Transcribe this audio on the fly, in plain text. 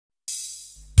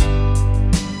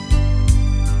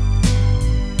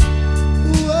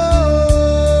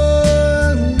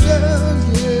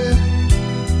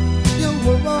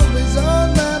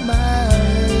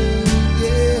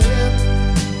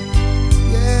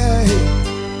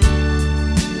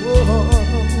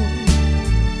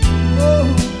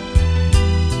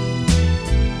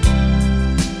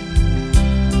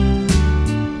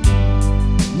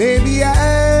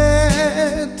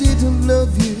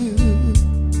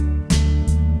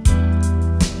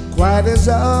quite as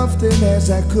often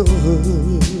as I could.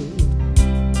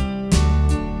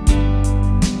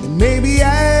 And maybe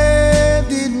I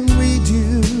didn't read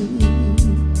you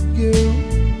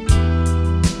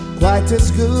quite as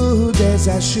good as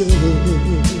I should.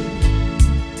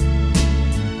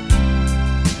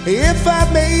 If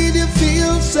I made you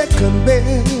feel second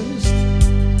best,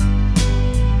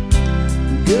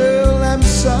 girl, I'm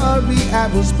sorry I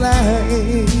was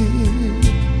blind.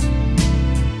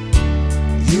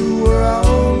 You were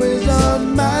always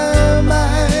on my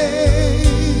mind.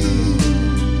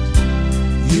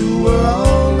 You were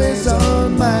always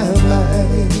on my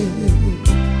mind.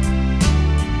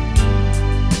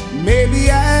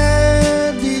 Maybe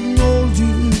I didn't hold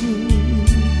you,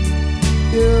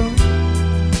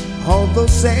 all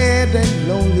those sad and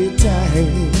lonely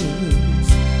times.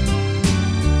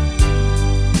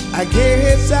 I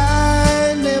guess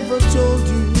I never told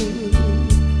you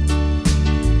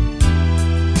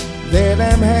that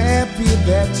I'm happy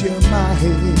that you're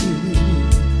mine.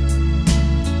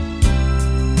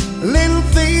 Little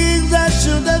things I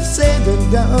should have said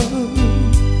and done,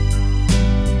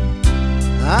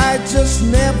 I just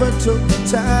never took the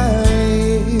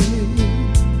time.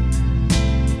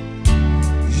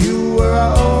 You were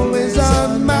always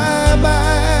on my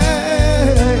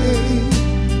mind.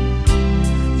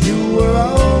 You were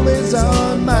always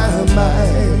on my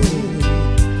mind.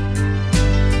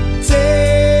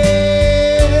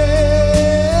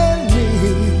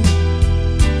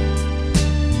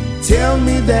 Tell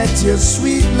me that your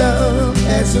sweet love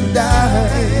hasn't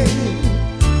died.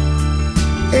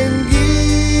 And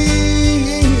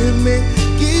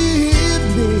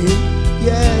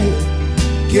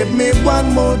give me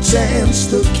one more chance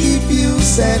to keep you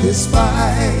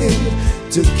satisfied,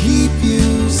 to keep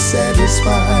you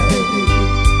satisfied.